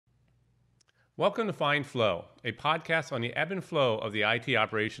Welcome to Find Flow, a podcast on the ebb and flow of the IT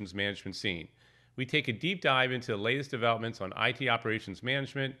operations management scene. We take a deep dive into the latest developments on IT operations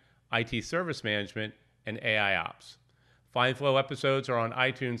management, IT service management, and AIOps. Find Flow episodes are on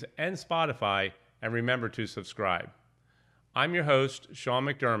iTunes and Spotify, and remember to subscribe. I'm your host, Sean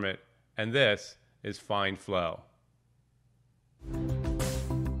McDermott, and this is Find Flow.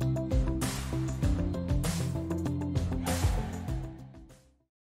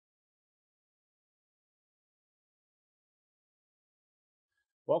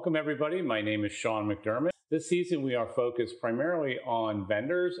 Welcome, everybody. My name is Sean McDermott. This season, we are focused primarily on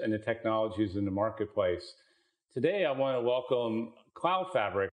vendors and the technologies in the marketplace. Today, I want to welcome Cloud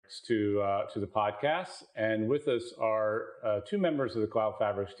Fabrics to the podcast. And with us are two members of the Cloud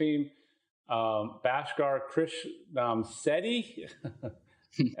Fabrics team, Bhaskar Krishnamsetti,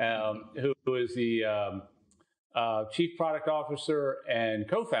 who is the Chief Product Officer and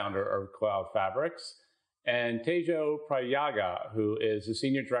co-founder of Cloud Fabrics, and Tejo Prayaga, who is the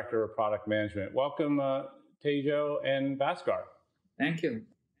Senior Director of Product Management. Welcome, Tejo and Bhaskar. Thank you.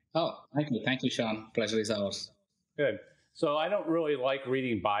 Oh, thank you, Sean. Pleasure is ours. Good. So I don't really like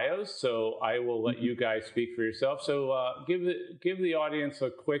reading bios, so I will let you guys speak for yourself. So give the audience a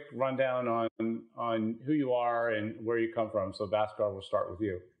quick rundown on who you are and where you come from. So Bhaskar, we'll start with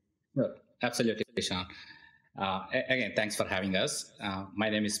you. Sure. Absolutely, Sean. Again, thanks for having us. My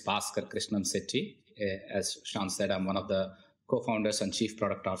name is Bhaskar Krishnamsetti. As Sean said, I'm one of the co-founders and Chief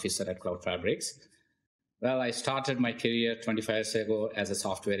Product Officer at Cloud Fabrics. Well, I started my career 25 years ago as a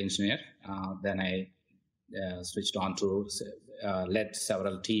software engineer. Then I switched on to led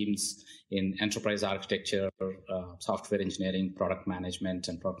several teams in enterprise architecture, software engineering, product management,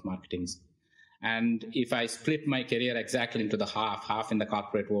 and product marketing. And if I split my career exactly into the half in the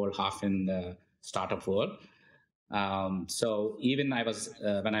corporate world, half in the startup world. So even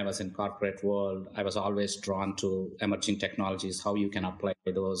when I was in corporate world, I was always drawn to emerging technologies, how you can apply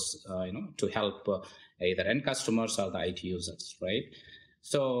those, to help either end customers or the IT users, right?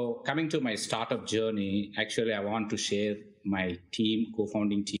 So coming to my startup journey, actually, I want to share my team,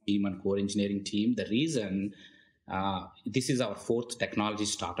 co-founding team and core engineering team. The reason this is our fourth technology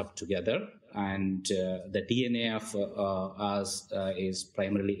startup together, and the DNA of us is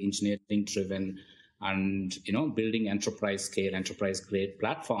primarily engineering driven, and building enterprise scale, enterprise grade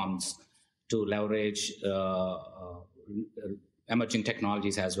platforms to leverage emerging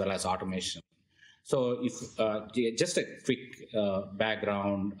technologies as well as automation. So if just a quick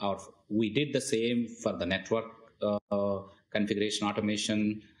background of, we did the same for the network configuration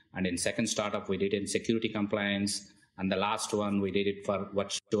automation, and in second startup we did in security compliance, and the last one we did it for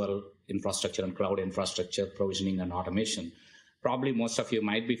virtual infrastructure and cloud infrastructure provisioning and automation. Probably most of you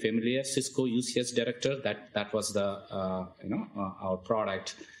might be familiar, Cisco UCS Director, that was the our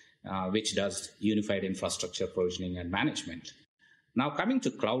product, which does unified infrastructure provisioning and management. Now coming to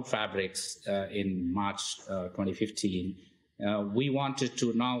Cloud Fabrics in March 2015, we wanted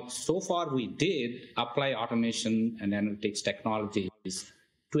to so far we did apply automation and analytics technologies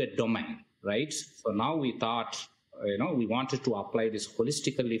to a domain, right? So now we thought, we wanted to apply this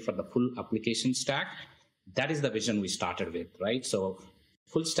holistically for the full application stack. That is the vision we started with, right? So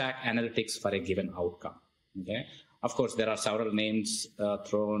full stack analytics for a given outcome, okay? Of course, there are several names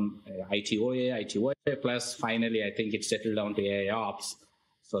thrown, ITOA, ITOA plus. Finally, I think it settled down to AIOps.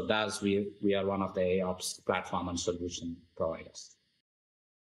 So thus we are one of the AIOps platform and solution providers.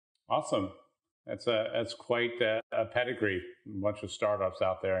 Awesome. That's quite a pedigree. A bunch of startups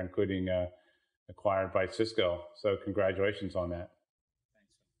out there, including acquired by Cisco. So congratulations on that.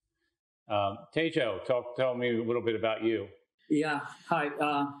 Tejo, tell me a little bit about you. Yeah, hi.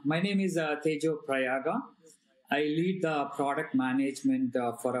 My name is Tejo Prayaga. I lead the product management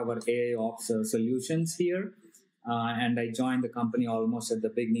for our AIOps solutions here. And I joined the company almost at the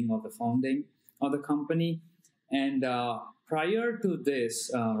beginning of the founding of the company. And prior to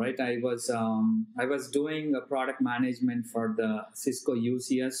this, I was doing a product management for the Cisco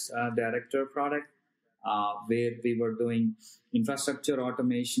UCS Director product, where we were doing infrastructure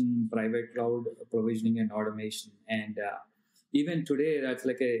automation, private cloud provisioning and automation. And even today, that's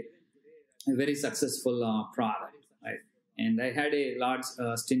like a very successful product, right? And I had a large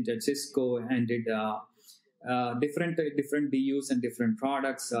stint at Cisco and did different BUs and different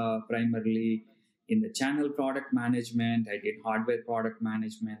products, primarily in the channel product management. I did hardware product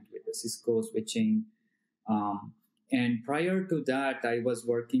management with the Cisco switching. And prior to that, I was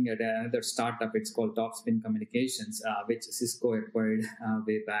working at another startup. It's called Topspin Communications, which Cisco acquired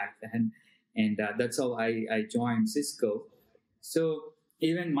way back then. And that's how I joined Cisco. So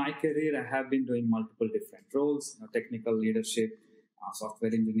even my career, I have been doing multiple different roles, technical leadership,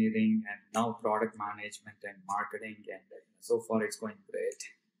 software engineering, and now product management and marketing. And so far, it's going great.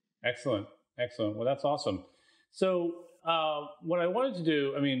 Excellent. Excellent. Well, that's awesome. So what I wanted to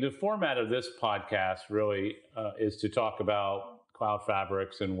do, I mean, the format of this podcast really is to talk about cloud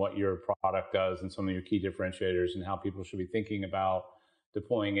fabrics and what your product does and some of your key differentiators and how people should be thinking about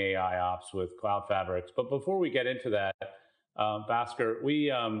deploying AIOps with cloud fabrics. But before we get into that, Bhaskar,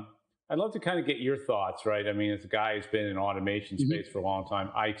 I'd love to kind of get your thoughts, right? I mean, as a guy who's been in automation space for a long time,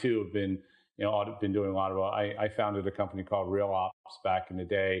 I too have been, been doing a lot of, I founded a company called RealOps back in the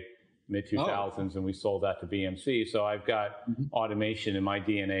day, mid 2000s, and we sold that to BMC. So I've got automation in my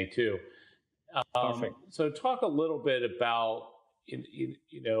DNA too. Perfect. So talk a little bit about,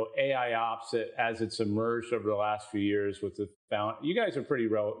 AIOps as it's emerged over the last few years with you guys are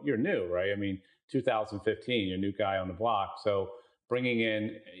you're new, right? I mean, 2015, you're a new guy on the block. So bringing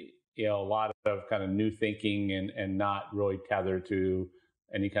in, a lot of kind of new thinking and not really tethered to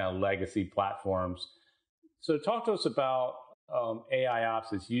any kind of legacy platforms. So talk to us about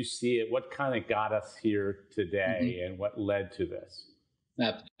AIOps as you see it. What kind of got us here today and what led to this?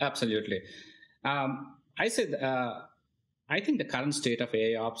 Absolutely. I think the current state of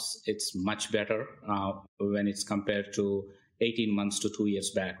AIOps, it's much better when it's compared to 18 months to 2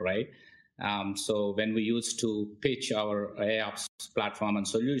 years back, right? So when we used to pitch our AIOps platform and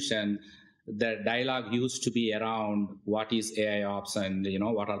solution, the dialogue used to be around what is AIOps and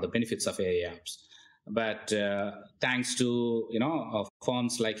what are the benefits of AIOps. But thanks to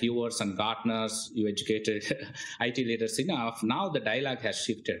firms like yours and Gartner's, you educated IT leaders enough. Now the dialogue has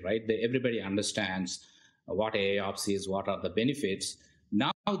shifted, right? Everybody understands what AIOps is, what are the benefits.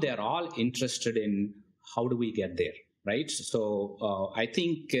 Now they're all interested in how do we get there. Right. So I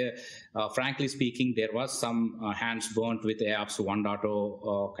think, frankly speaking, there was some hands burnt with AIOps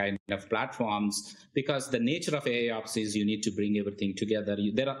 1.0 kind of platforms, because the nature of AIOps is you need to bring everything together.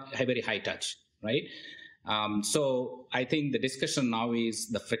 There are very high touch. Right. So I think the discussion now is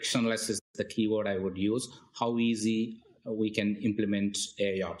the frictionless is the keyword I would use. How easy we can implement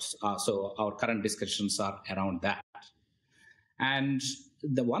AIOps. So our current discussions are around that. And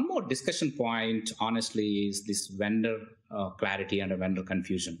the one more discussion point, honestly, is this vendor clarity and vendor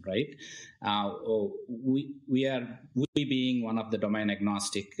confusion, right? We being one of the domain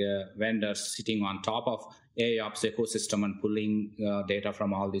agnostic vendors sitting on top of AIOps ecosystem and pulling data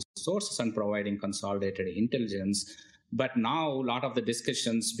from all these sources and providing consolidated intelligence. But now a lot of the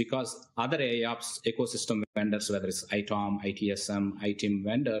discussions, because other AIOps ecosystem vendors, whether it's ITOM, ITSM, ITIM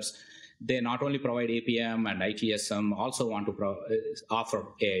vendors, they not only provide APM and ITSM, also want to offer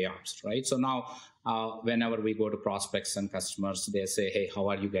AIOps, right? So now whenever we go to prospects and customers, they say, hey, how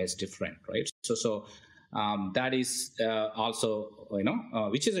are you guys different, right? So that is also,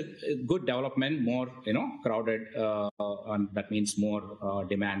 which is a good development, more, crowded, and that means more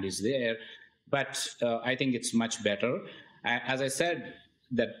demand is there. But I think it's much better. As I said,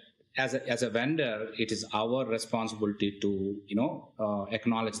 that as a vendor, it is our responsibility to,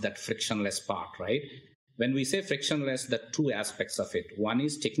 acknowledge that frictionless part, right? When we say frictionless, there are two aspects of it. One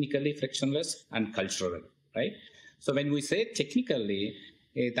is technically frictionless and culturally, right? So when we say technically,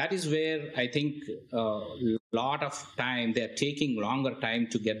 that is where I think a lot of time, they're taking longer time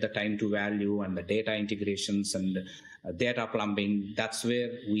to get the time to value and the data integrations and data plumbing. That's where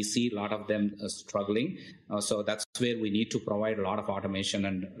we see a lot of them struggling. So that's where we need to provide a lot of automation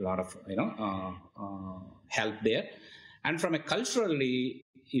and a lot of help there. And from a culturally,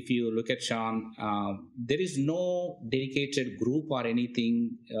 if you look at Sean, there is no dedicated group or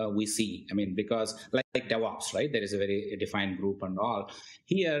anything we see. I mean, because like DevOps, right? There is a very defined group and all.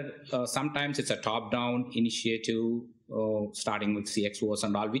 Here, sometimes it's a top-down initiative, starting with CXOs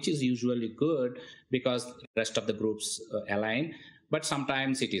and all, which is usually good because the rest of the groups align. But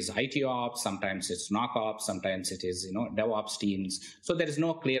sometimes it is ITOps, sometimes it's NOCOps, sometimes it is DevOps teams. So there is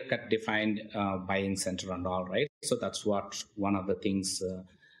no clear-cut defined buying center and all, right? So that's what one of the things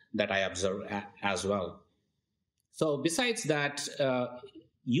that I observe as well. So besides that,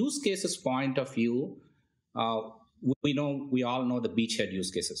 use cases point of view, we all know the beachhead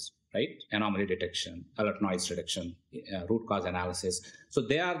use cases, right? Anomaly detection, alert noise reduction, root cause analysis. So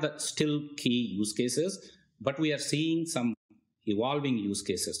they are the still key use cases, but we are seeing some evolving use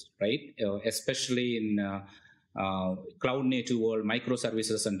cases, right? Especially in cloud native world,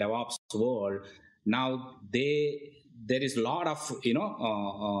 microservices and DevOps world. Now there is a lot of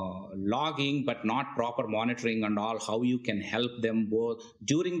logging, but not proper monitoring and all. How you can help them both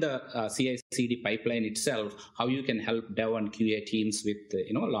during the CI/CD pipeline itself. How you can help dev and QA teams with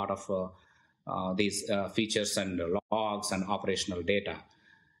a lot of these features and logs and operational data.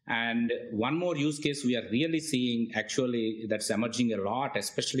 And one more use case we are really seeing actually that's emerging a lot,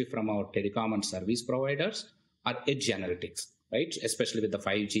 especially from our telecom and service providers, are edge analytics, right? Especially with the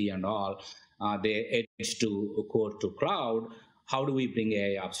 5G and all, they edge to core to cloud. How do we bring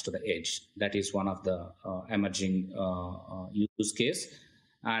AIOps to the edge? That is one of the emerging use case.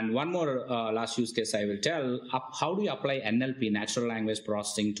 And one more last use case I will tell, how do you apply NLP, natural language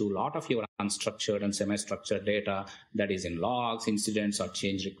processing, to a lot of your unstructured and semi-structured data that is in logs, incidents, or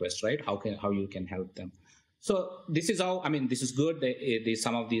change requests, right? How you can help them. So this is how, I mean, this is good.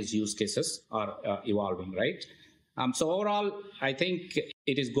 Some of these use cases are evolving, right? So overall, I think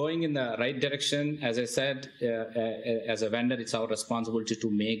it is going in the right direction. As I said, as a vendor, it's our responsibility to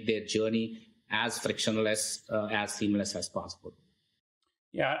make their journey as frictionless, as seamless as possible.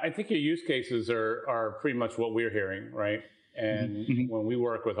 Yeah, I think your use cases are pretty much what we're hearing, right? And when we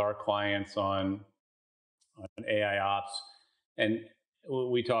work with our clients on AIOps, and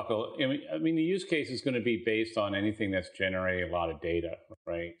we talk, I mean, the use case is going to be based on anything that's generating a lot of data,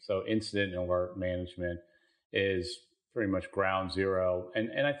 right? So incident and alert management is pretty much ground zero.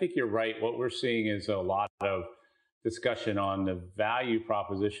 And I think you're right. What we're seeing is a lot of discussion on the value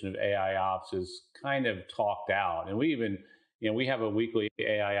proposition of AIOps is kind of talked out. And we even, we have a weekly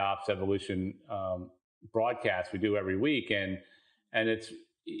AIOps evolution broadcast we do every week. And it's,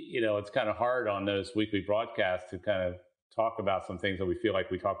 it's kind of hard on those weekly broadcasts to kind of talk about some things that we feel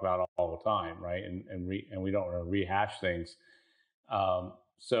like we talk about all the time, right? And we don't want to rehash things.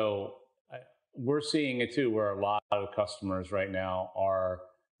 So we're seeing it too, where a lot of customers right now are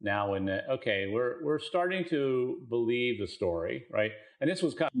now in the, okay, we're starting to believe the story, right? And this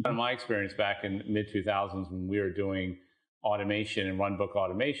was kind of my experience back in mid 2000s when we were doing automation and runbook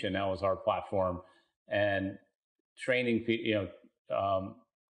automation. That was our platform, and training people,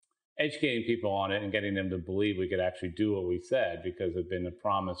 educating people on it and getting them to believe we could actually do what we said, because it had been a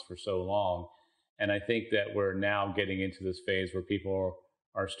promise for so long. And I think that we're now getting into this phase where people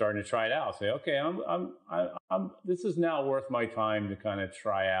are starting to try it out. Say, okay, this is now worth my time to kind of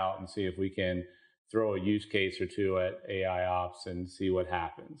try out and see if we can throw a use case or two at AIOps and see what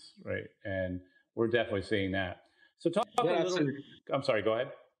happens, right? And we're definitely seeing that. So talk a little. Absolutely. I'm sorry, go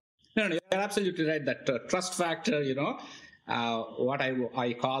ahead. No, you're absolutely right. That trust factor, what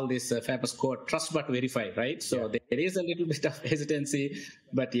I call this famous quote, trust but verify, right? So there is a little bit of hesitancy,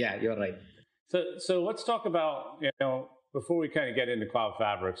 but yeah, you're right. So let's talk about, before we kind of get into cloud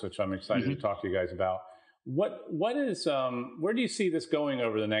fabrics, which I'm excited to talk to you guys about, what is, where do you see this going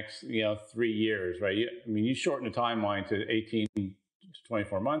over the next, 3 years, right? You shortened the timeline to 18 to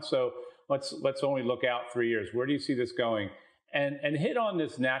 24 months. So let's only look out 3 years. Where do you see this going? And hit on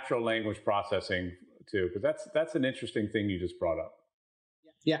this natural language processing too, because that's an interesting thing you just brought up.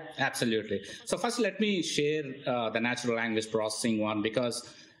 Yeah, absolutely. So first, let me share the natural language processing one, because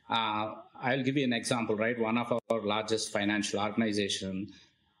I'll give you an example, right? One of our largest financial organization,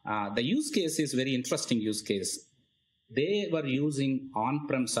 the use case is very interesting use case. They were using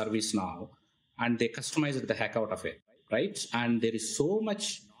on-prem service now, and they customized the heck out of it, right? And there is so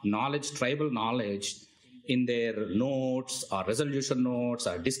much knowledge, tribal knowledge in their notes or resolution notes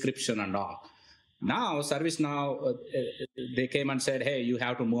or description and all. Now, ServiceNow, they came and said, hey, you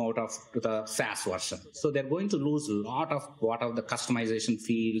have to move out to the SaaS version. So they're going to lose a lot of the customization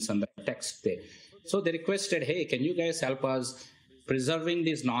fields and the text there. So they requested, hey, can you guys help us preserving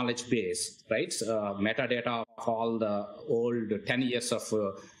this knowledge base, right? Metadata of all the old 10 years of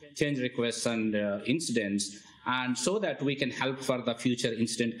change requests and incidents, and so that we can help for the future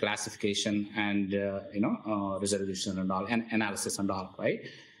incident classification and, resolution and all, and analysis and all, right?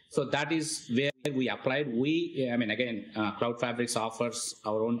 So that is where we applied. Cloud Fabrics offers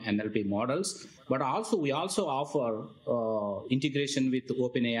our own NLP models, but we also offer integration with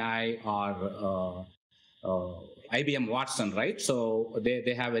OpenAI or IBM Watson, right? So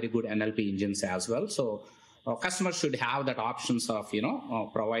they have very good NLP engines as well. So customers should have that options of,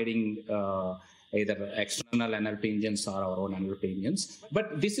 providing either external NLP engines or our own NLP engines.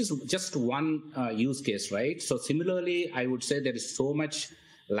 But this is just one use case, right? So similarly, I would say there is so much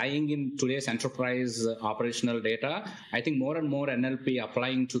lying in today's enterprise operational data. I think more and more NLP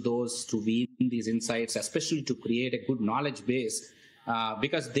applying to those to weave these insights, especially to create a good knowledge base,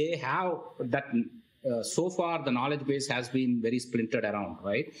 because they have that. So far, the knowledge base has been very splintered around,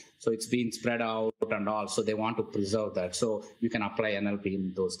 right? So it's been spread out and all. So they want to preserve that. So you can apply NLP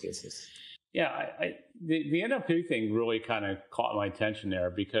in those cases. Yeah, the NLP thing really kind of caught my attention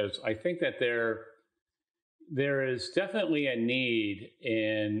there, because I think that there is definitely a need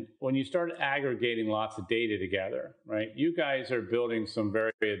in when you start aggregating lots of data together, right? You guys are building some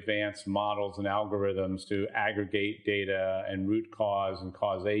very advanced models and algorithms to aggregate data and root cause and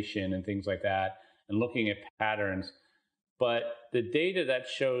causation and things like that, and looking at patterns. But the data that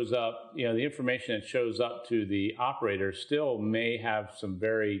shows up, the information that shows up to the operator still may have some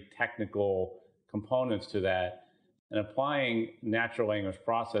very technical components to that. And applying natural language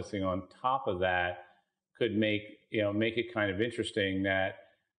processing on top of that could make it kind of interesting that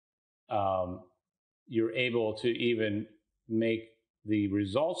you're able to even make the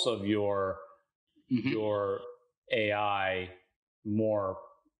results of your AI more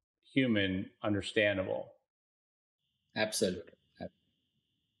human understandable. Absolutely.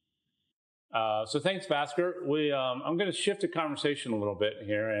 So thanks, Bhaskar. I'm going to shift the conversation a little bit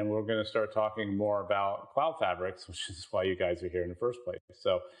here, and we're going to start talking more about cloud fabrics, which is why you guys are here in the first place.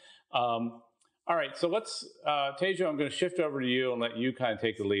 So, all right. So let's, Tejo, I'm going to shift over to you and let you kind of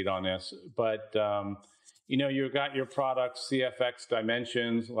take the lead on this. But you've got your product, CFX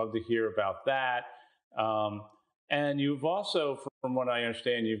Dimensions. Love to hear about that. And you've also, from what I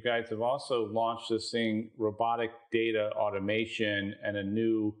understand, you guys have also launched this thing, robotic data automation, and a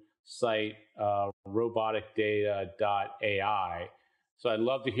new site, roboticdata.ai. So I'd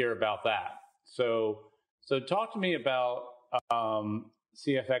love to hear about that. So talk to me about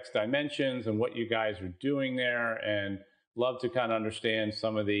CFX Dimensions and what you guys are doing there, and love to kind of understand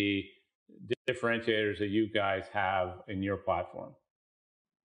some of the differentiators that you guys have in your platform.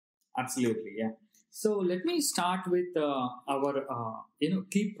 Absolutely, yeah. So let me start with our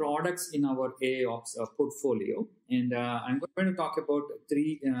key products in our AIOps portfolio, and I'm going to talk about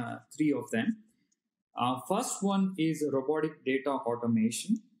three of them. First one is robotic data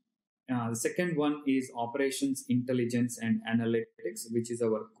automation. The second one is operations intelligence and analytics, which is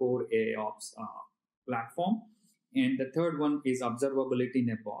our core AIOps platform. And the third one is observability in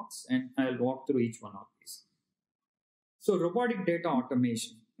a box, and I'll walk through each one of these. So robotic data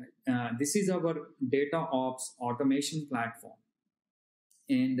automation. This is our data ops automation platform.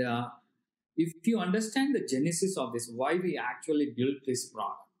 And if you understand the genesis of this, why we actually built this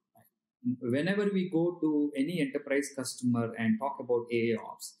product, whenever we go to any enterprise customer and talk about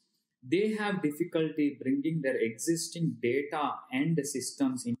AIOps, they have difficulty bringing their existing data and the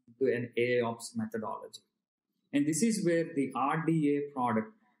systems into an AIOps methodology. And this is where the RDA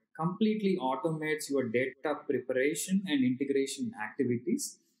product completely automates your data preparation and integration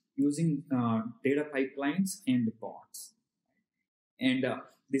activities using data pipelines and bots. And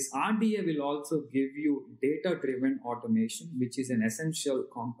this RDA will also give you data-driven automation, which is an essential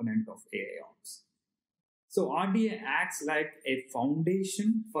component of AIOps. So RDA acts like a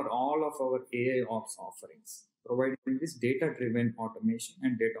foundation for all of our AIOps offerings, providing this data-driven automation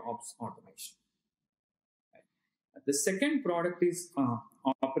and data ops automation. The second product is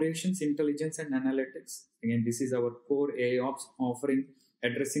operations intelligence and analytics. Again, this is our core AIOps offering,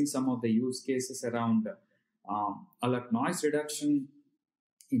 addressing some of the use cases around alert noise reduction,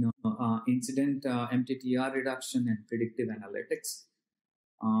 incident MTTR reduction, and predictive analytics.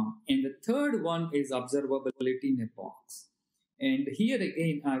 And the third one is observability in a box. And here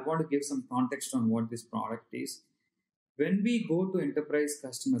again, I want to give some context on what this product is. When we go to enterprise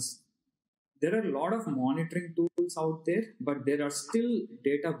customers, there are a lot of monitoring tools out there, but there are still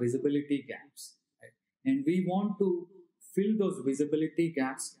data visibility gaps. Right? And we want to fill those visibility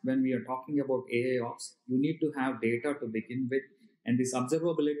gaps when we are talking about AIOps. You need to have data to begin with, and this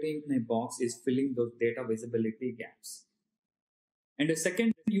observability in a box is filling those data visibility gaps. And the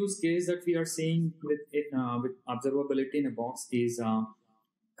second use case that we are seeing with observability in a box is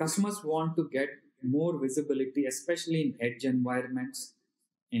customers want to get more visibility, especially in edge environments.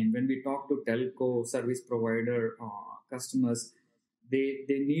 And when we talk to telco service provider customers, they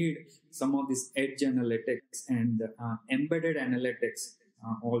need some of this edge analytics and embedded analytics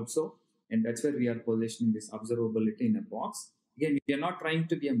also. And that's where we are positioning this observability in a box. Again, we are not trying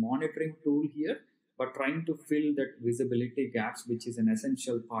to be a monitoring tool here, but trying to fill that visibility gaps, which is an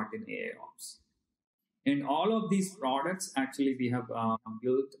essential part in AIOps. And all of these products, actually, we have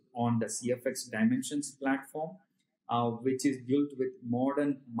built on the CFX Dimensions platform, which is built with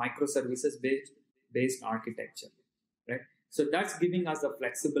modern microservices-based architecture, right? So that's giving us the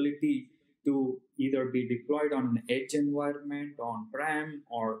flexibility to either be deployed on an edge environment, on-prem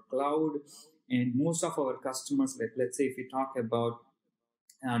or cloud. And most of our customers, let's say if we talk about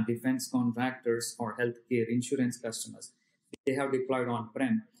defense contractors or healthcare insurance customers, they have deployed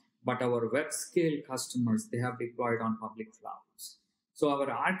on-prem. But our web scale customers, they have deployed on public clouds. So our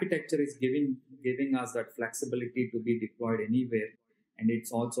architecture is giving us that flexibility to be deployed anywhere, and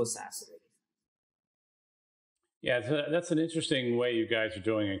it's also SaaS ready. Yeah, that's an interesting way you guys are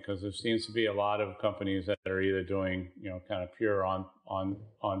doing it because there seems to be a lot of companies that are either doing, kind of pure on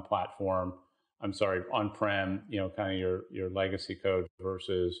platform. I'm sorry, on prem, kind of your legacy code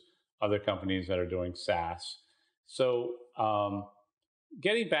versus other companies that are doing SaaS. So,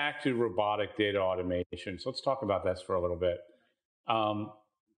 getting back to robotic data automation, so let's talk about this for a little bit. Um,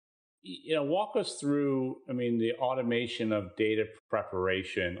 walk us through, I mean, the automation of data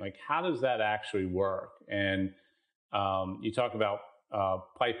preparation. Like, how does that actually work? And you talk about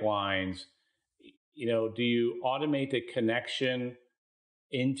pipelines. Do you automate the connection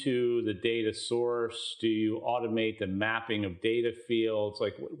into the data source? Do you automate the mapping of data fields?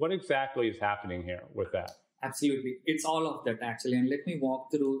 Like, what exactly is happening here with that? Absolutely. It's all of that actually. And let me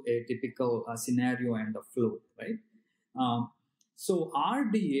walk through a typical scenario and the flow, right? So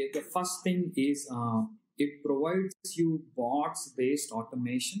RDA, the first thing is it provides you bots-based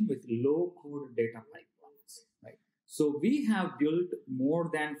automation with low-code data pipelines, right? So we have built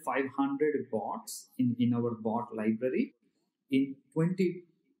more than 500 bots in our bot library in 20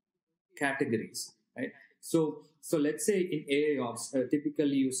 categories, right? So let's say in AIOps,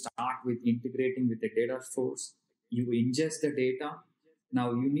 typically you start with integrating with the data source, you ingest the data.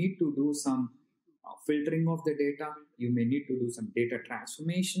 Now you need to do some filtering of the data. You may need to do some data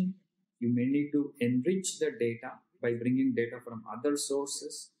transformation. You may need to enrich the data by bringing data from other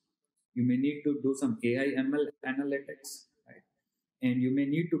sources. You may need to do some AI ML analytics, right? And you may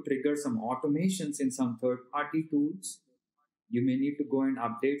need to trigger some automations in some third-party tools. You may need to go and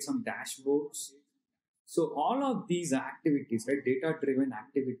update some dashboards. So all of these activities, right, data-driven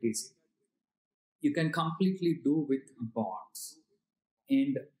activities, you can completely do with bots.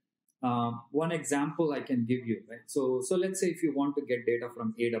 And one example I can give you, right? So let's say if you want to get data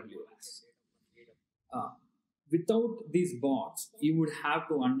from AWS, uh, without these bots, you would have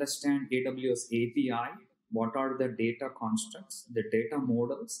to understand AWS API, what are the data constructs, the data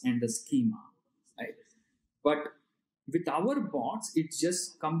models, and the schema, right? But with our bots, it's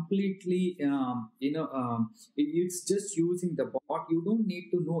just completely, it's just using the bot. You don't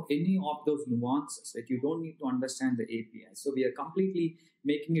need to know any of those nuances, right? You don't need to understand the API. So we are completely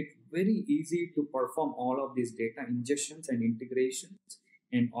making it very easy to perform all of these data ingestions and integrations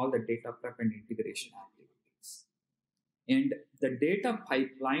and all the data prep and integration activities. And the data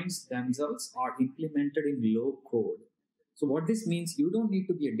pipelines themselves are implemented in low code. So what this means, you don't need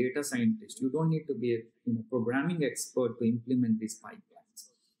to be a data scientist. You don't need to be a programming expert to implement these pipelines.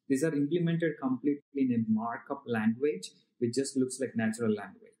 These are implemented completely in a markup language, which just looks like natural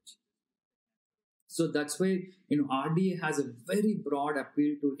language. So that's why RDA has a very broad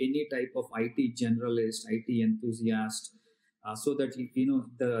appeal to any type of IT generalist, IT enthusiast, so that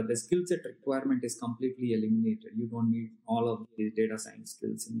the skill set requirement is completely eliminated. You don't need all of the data science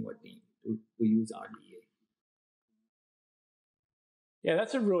skills in your team to use RDA. Yeah,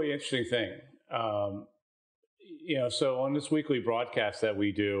 that's a really interesting thing. So on this weekly broadcast that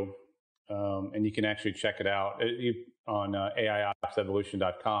we do, and you can actually check it out on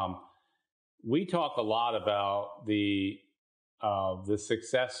AIOpsevolution.com, we talk a lot about the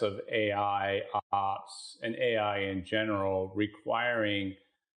success of AI ops and AI in general requiring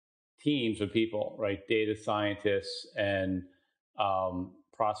teams of people, right? Data scientists and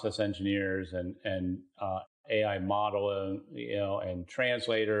process engineers and AI model, and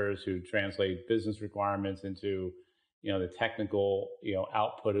translators who translate business requirements into, the technical,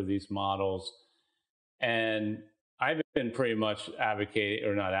 output of these models. And I've been pretty much advocating,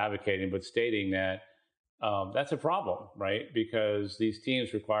 or not advocating, but stating that that's a problem, right? Because these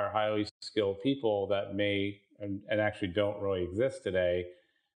teams require highly skilled people that may and actually don't really exist today.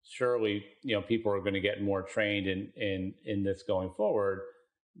 Surely, people are going to get more trained in this going forward,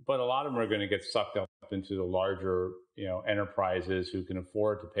 but a lot of them are going to get sucked up into the larger, enterprises who can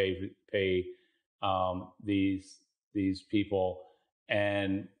afford to pay these people,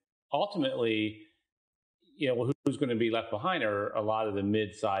 and ultimately, who's going to be left behind are a lot of the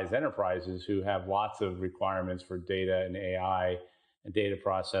mid-sized enterprises who have lots of requirements for data and AI and data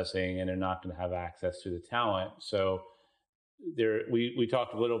processing, and they're not going to have access to the talent. So we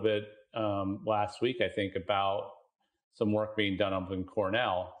talked a little bit last week, I think, about some work being done up in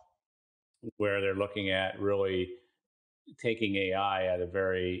Cornell, where they're looking at really taking AI at a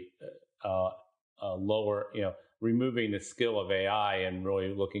very lower, removing the skill of AI and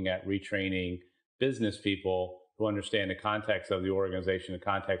really looking at retraining business people who understand the context of the organization, the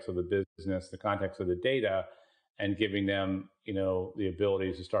context of the business, the context of the data, and giving them, the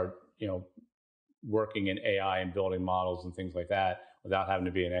ability to start, working in AI and building models and things like that without having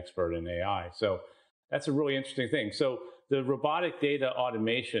to be an expert in AI. So that's a really interesting thing. So the robotic data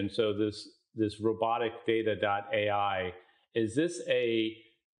automation, so this robotic data.ai. Is this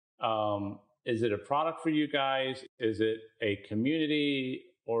is it a product for you guys? Is it a community,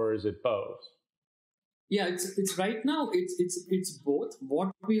 or is it both? Yeah, it's right now it's both.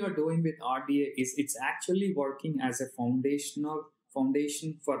 What we are doing with RDA is it's actually working as a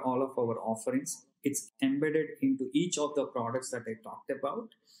foundation for all of our offerings. It's embedded into each of the products that I talked about,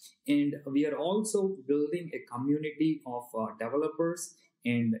 and we are also building a community of developers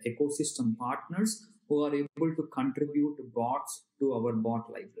and ecosystem partners who are able to contribute bots to our bot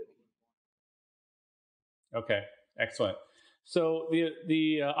library. Okay, excellent. So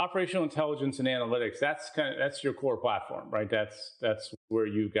the operational intelligence and analytics, that's your core platform, right? That's where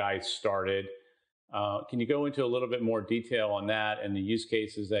you guys started. Can you go into a little bit more detail on that and the use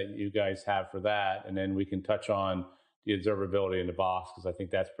cases that you guys have for that, and then we can touch on the observability in the box, because I think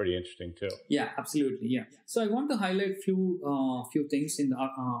that's pretty interesting too. Yeah, absolutely. Yeah. So I want to highlight few things in the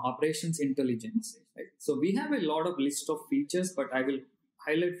operations intelligence. Right? So we have a lot of list of features, but I will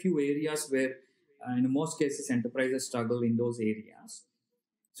highlight few areas where in most cases enterprises struggle in those areas.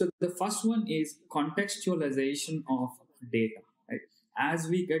 So the first one is contextualization of data. Right? As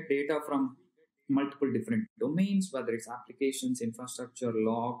we get data from multiple different domains, whether it's applications, infrastructure,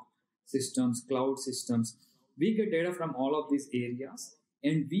 log systems, cloud systems, we get data from all of these areas,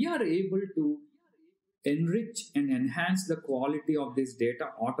 and we are able to enrich and enhance the quality of this data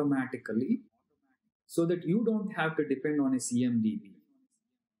automatically so that you don't have to depend on a CMDB,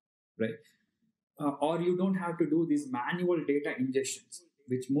 right? Or you don't have to do these manual data ingestions,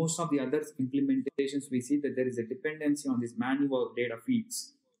 which most of the other implementations we see that there is a dependency on these manual data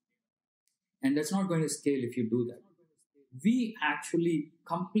feeds. And that's not going to scale if you do that. We actually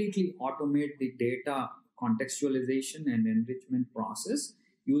completely automate the data contextualization and enrichment process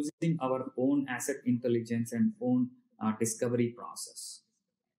using our own asset intelligence and own discovery process.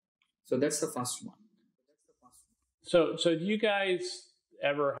 So that's the first one. So do you guys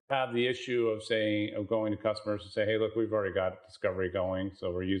ever have the issue of going to customers and say, hey, look, we've already got discovery going, so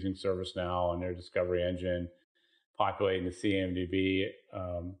we're using ServiceNow and their discovery engine, populating the CMDB.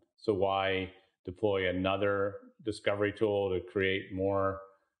 So why deploy another discovery tool to create more,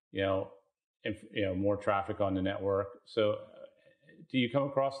 more traffic on the network? So, do you come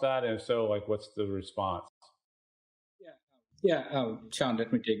across that? And if so, like, what's the response? Sean,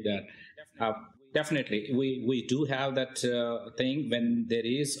 let me take that. Definitely, we do have that thing. When there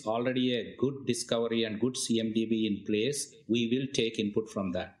is already a good discovery and good CMDB in place, we will take input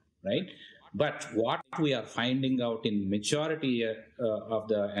from that, right? But what we are finding out in majority of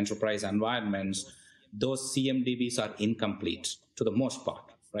the enterprise environments, those CMDBs are incomplete to the most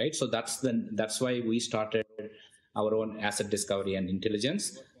part, right? So that's why we started our own asset discovery and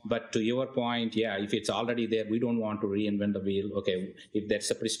intelligence. But to your point, if it's already there, we don't want to reinvent the wheel. Okay, if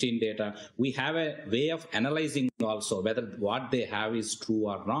there's a pristine data, we have a way of analyzing also whether what they have is true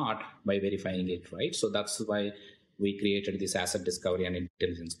or not by verifying it, right? So that's why we created this asset discovery and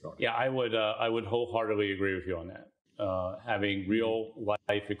intelligence product. Yeah, I would wholeheartedly agree with you on that. Having real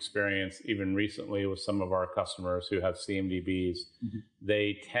life experience, even recently with some of our customers who have CMDBs,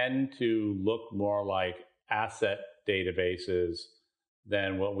 they tend to look more like asset databases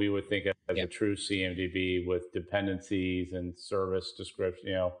than what we would think of as a true CMDB with dependencies and service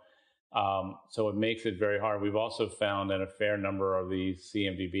description. So it makes it very hard. We've also found that a fair number of these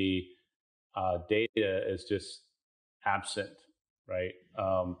CMDB data is just absent, right?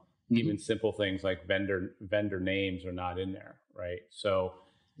 Even simple things like vendor names are not in there, right? So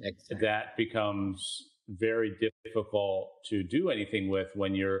that becomes very difficult to do anything with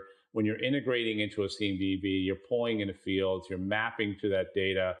when you're integrating into a CMDB. You're pulling into fields, you're mapping to that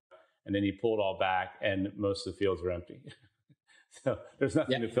data, and then you pull it all back, and most of the fields are empty. So there's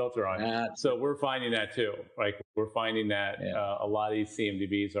nothing to filter on. So we're finding that too. Like we're finding that a lot of these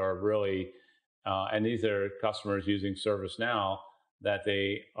CMDBs are really, and these are customers using ServiceNow, that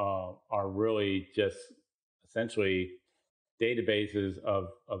they are really just essentially databases of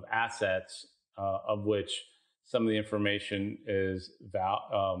assets, of which some of the information is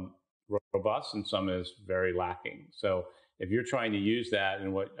robust and some is very lacking. So if you're trying to use that,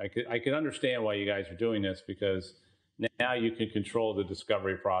 and I could understand why you guys are doing this, because now you can control the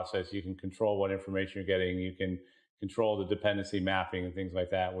discovery process, you can control what information you're getting, you can control the dependency mapping and things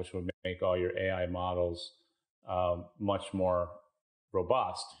like that, which would make all your AI models much more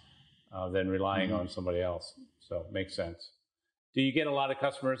robust than relying on somebody else. So it makes sense. Do you get a lot of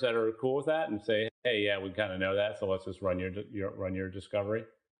customers that are cool with that and say, hey, yeah, we kind of know that, so let's just run your discovery?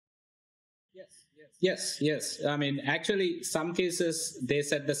 Yes. I mean, actually, some cases they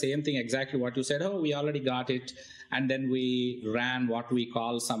said the same thing, exactly what you said. Oh, we already got it. And then we ran what we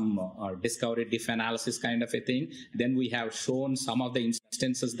call some discovery diff analysis kind of a thing. Then we have shown some of the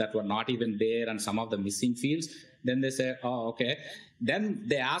instances that were not even there and some of the missing fields. Then they say, oh, okay. Then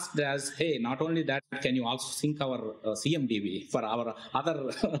they asked us, hey, not only that, can you also sync our CMDB for our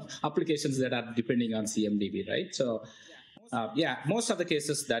other applications that are depending on CMDB, right? So yeah, most of the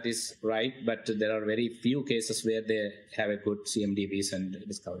cases that is right, but there are very few cases where they have a good CMDBs and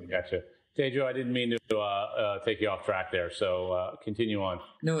discovery. Gotcha. Tejo, I didn't mean to take you off track there, so continue on.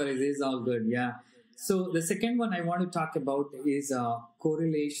 No worries, it's all good. Yeah. So the second one I want to talk about is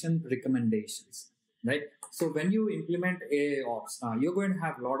correlation recommendations, right? So when you implement AIOps, you're going to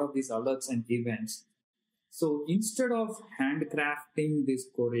have a lot of these alerts and events. So instead of handcrafting these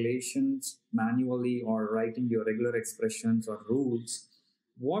correlations manually or writing your regular expressions or rules,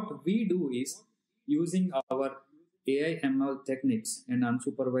 what we do is using our AI ML techniques and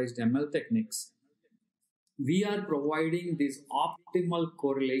unsupervised ML techniques, we are providing these optimal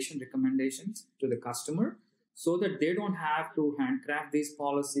correlation recommendations to the customer so that they don't have to handcraft these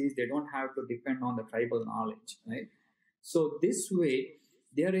policies, they don't have to depend on the tribal knowledge, right? So this way,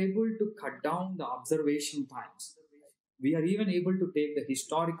 they are able to cut down the observation times. We are even able to take the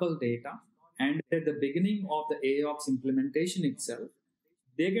historical data, and at the beginning of the AIOps implementation itself,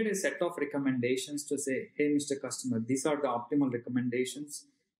 they get a set of recommendations to say, hey, Mr. Customer, these are the optimal recommendations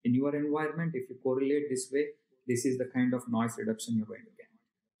in your environment. If you correlate this way, this is the kind of noise reduction you're going to get.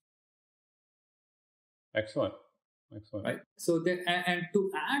 Excellent. Right. So, and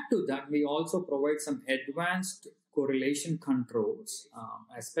to add to that, we also provide some advanced correlation controls,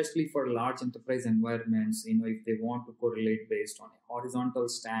 especially for large enterprise environments. If they want to correlate based on a horizontal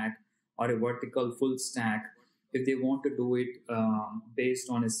stack or a vertical full stack, if they want to do it based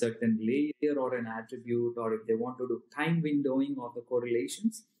on a certain layer or an attribute, or if they want to do time windowing of the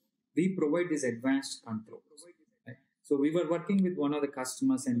correlations, we provide these advanced controls. Right? So we were working with one of the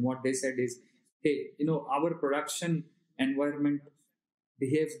customers, and what they said is, hey, our production environment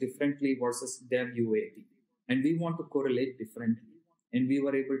behaves differently versus dev UAT, and we want to correlate differently, and we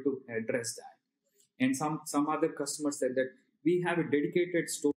were able to address that. And some other customers said that we have a dedicated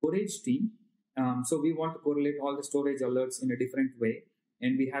storage team, so we want to correlate all the storage alerts in a different way,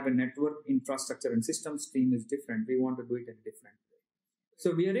 and we have a network infrastructure and systems team is different. We want to do it in a different way.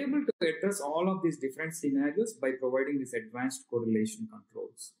 So we are able to address all of these different scenarios by providing these advanced correlation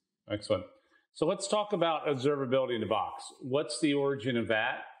controls. Excellent. So let's talk about observability in the box. What's the origin of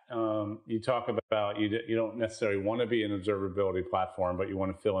that? You talk about you don't necessarily want to be an observability platform, but you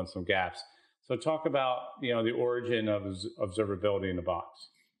want to fill in some gaps. So talk about the origin of observability in the box.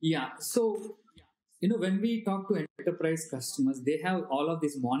 Yeah. So when we talk to enterprise customers, they have all of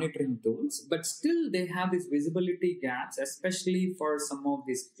these monitoring tools, but still they have these visibility gaps, especially for some of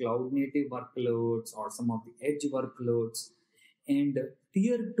these cloud native workloads or some of the edge workloads and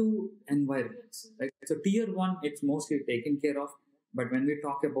tier 2 environments. Right? So tier 1, it's mostly taken care of. But when we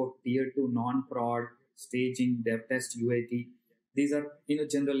talk about tier 2 non-prod, staging, dev test, UAT, these are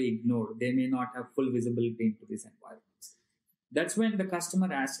generally ignored. They may not have full visibility into these environments. That's when the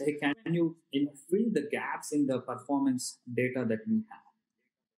customer asks, hey, can you fill the gaps in the performance data that we have?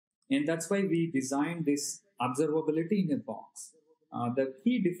 And that's why we designed this observability in a box. The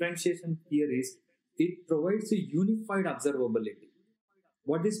key differentiation here is it provides a unified observability.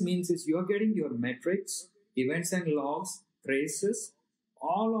 What this means is you're getting your metrics, events and logs, traces,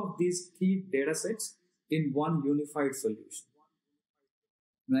 all of these key data sets in one unified solution.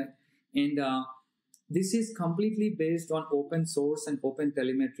 Right? And this is completely based on open source and open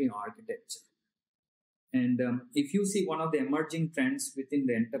telemetry architecture. And if you see one of the emerging trends within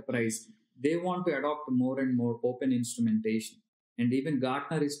the enterprise, they want to adopt more and more open instrumentation. And even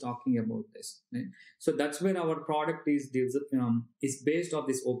Gartner is talking about this. Right? So that's where our product is based off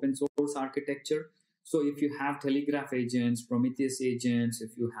this open source architecture. So if you have Telegraph agents, Prometheus agents,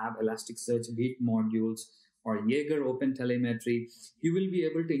 if you have Elasticsearch Git modules, or Jaeger open telemetry, you will be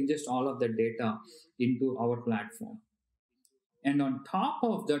able to ingest all of the data into our platform. And on top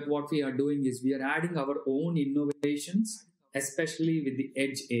of that, what we are doing is we are adding our own innovations, especially with the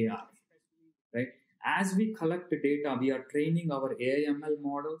edge AI. Right? As we collect the data, we are training our AI/ML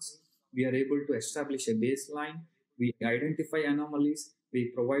models. We are able to establish a baseline. We identify anomalies.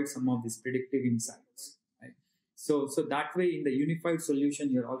 We provide some of these predictive insights. Right? So that way, in the unified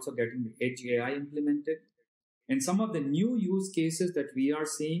solution, you're also getting the edge AI implemented. And some of the new use cases that we are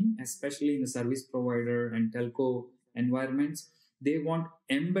seeing, especially in the service provider and telco environments, they want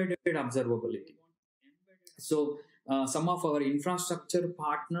embedded observability. So some of our infrastructure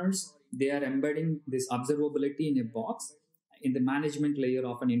partners, they are embedding this observability in a box in the management layer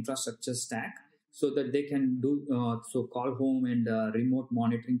of an infrastructure stack so that they can do call home and remote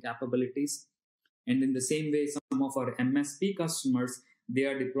monitoring capabilities. And in the same way, some of our MSP customers, they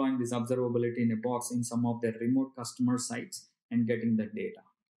are deploying this observability in a box in some of their remote customer sites and getting the data.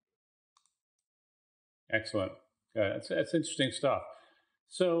 Excellent. That's interesting stuff.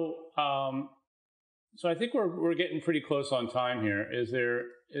 So, so I think we're getting pretty close on time here. Is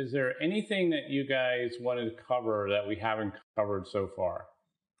there anything that you guys wanted to cover that we haven't covered so far?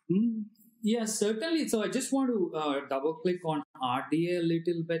 Yes, certainly. So I just want to double click on RDA a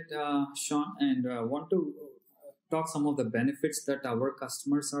little bit, Sean, and want to talk some of the benefits that our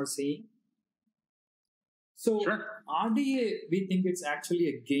customers are seeing. So sure. RDA, we think it's actually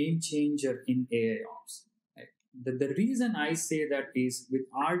a game changer in AIOps. Right? The reason I say that is with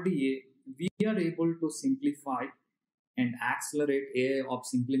RDA, we are able to simplify and accelerate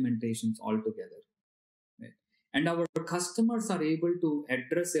AIOps implementations altogether. Right? And our customers are able to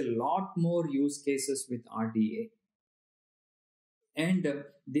address a lot more use cases with RDA. And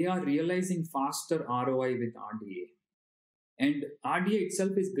they are realizing faster ROI with RDA. And RDA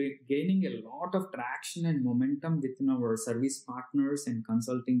itself is gaining a lot of traction and momentum within our service partners and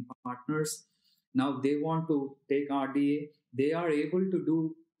consulting partners. Now they want to take RDA. They are able to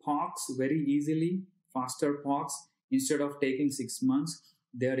do POCs very easily, faster POCs. Instead of taking 6 months,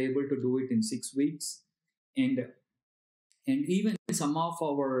 they are able to do it in 6 weeks. And even some of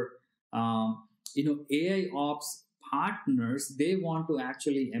our AIOps partners, they want to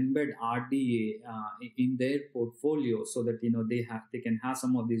actually embed RDA in their portfolio so that they can have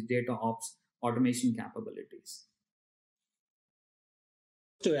some of these data ops automation capabilities.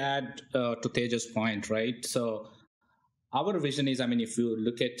 To add to Teja's point, right? So our vision is, if you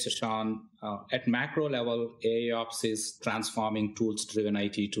look at Sean, at macro level, AIOps is transforming tools-driven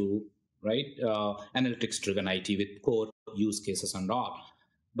IT to analytics-driven IT with core use cases and all.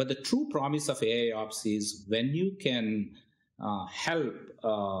 But the true promise of AIOps is when you can help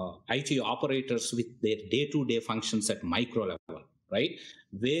IT operators with their day-to-day functions at micro level, right?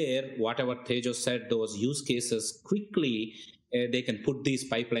 Where whatever Tejo said, those use cases quickly, they can put these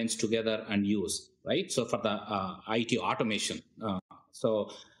pipelines together and use, right? So for the IT automation.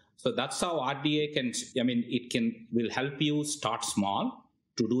 So that's how RDA will help you start small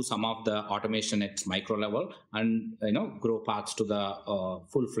to do some of the automation at micro level and grow paths to the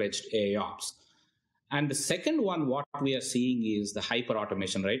full-fledged AIOps. And the second one, what we are seeing is the hyper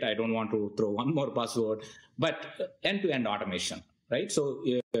automation, right? I don't want to throw one more buzzword, but end-to-end automation, right? So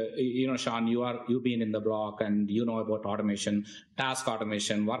Sean, you've been in the block and you know about automation, task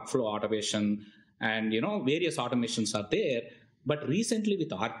automation, workflow automation, and various automations are there. But recently with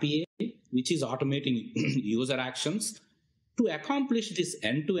RPA, which is automating user actions, to accomplish this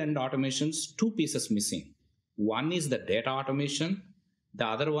end-to-end automations, two pieces missing. One is the data automation. The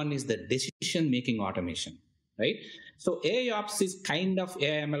other one is the decision-making automation, right? So AIOps is kind of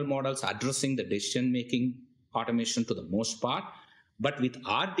AIML models addressing the decision-making automation to the most part. But with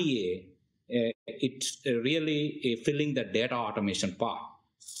RDA, it's really filling the data automation part.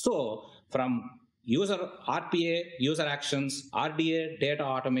 So from RPA, user actions, RDA, data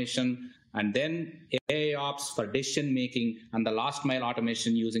automation, and then AIOps for decision making, and the last mile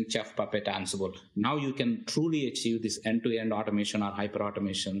automation using Chef, Puppet, Ansible. Now you can truly achieve this end-to-end automation or hyper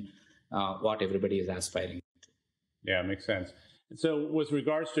automation, what everybody is aspiring to. Yeah, makes sense. So with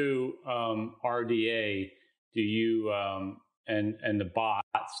regards to RDA, do you and the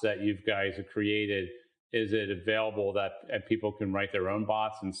bots that you guys have created, is it available that people can write their own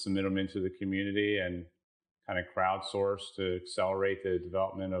bots and submit them into the community and kind of crowdsource to accelerate the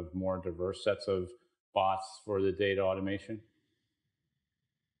development of more diverse sets of bots for the data automation?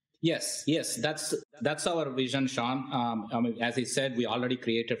 Yes, that's our vision, Sean. As I said, we already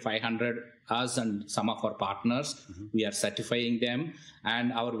created 500, us and some of our partners. Mm-hmm. We are certifying them,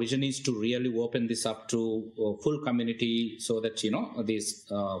 and our vision is to really open this up to full community so that this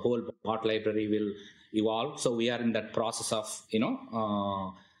whole bot library will evolve. So we are in that process of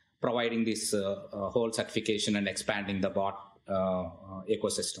providing this whole certification and expanding the bot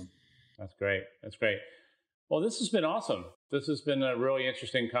ecosystem. That's great. Well, this has been awesome. This has been a really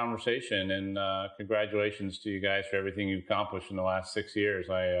interesting conversation, and congratulations to you guys for everything you've accomplished in the last 6 years.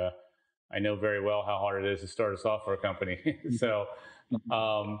 I know very well how hard it is to start a software company. So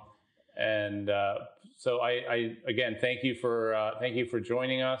I again thank you for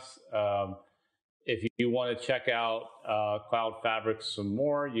joining us. If you want to check out Cloud Fabrics some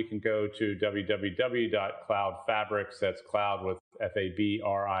more, you can go to www.cloudfabrics, that's cloud with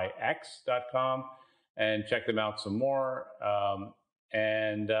Fabrix.com, and check them out some more.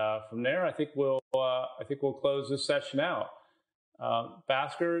 And from there, I think we'll close this session out.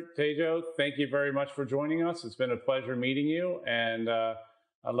 Bhaskar, Tejo, thank you very much for joining us. It's been a pleasure meeting you, and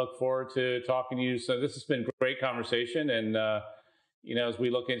I look forward to talking to you. So this has been a great conversation, and as we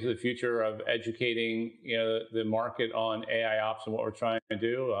look into the future of educating the market on AIOps and what we're trying to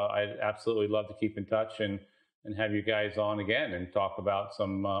do, I'd absolutely love to keep in touch and have you guys on again and talk about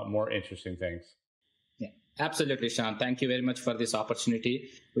some more interesting things. Yeah, absolutely, Sean. Thank you very much for this opportunity.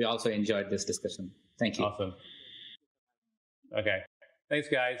 We also enjoyed this discussion. Thank you. Awesome. Okay. Thanks,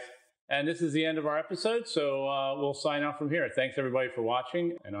 guys. And this is the end of our episode, so we'll sign off from here. Thanks, everybody, for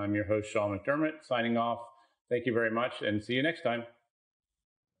watching. And I'm your host, Sean McDermott, signing off. Thank you very much, and see you next time.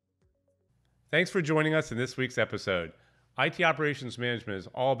 Thanks for joining us in this week's episode. IT Operations Management is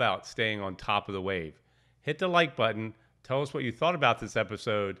all about staying on top of the wave. Hit the like button, tell us what you thought about this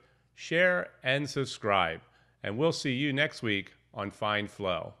episode, share, and subscribe. And we'll see you next week on Find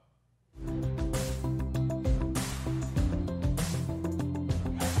Flow.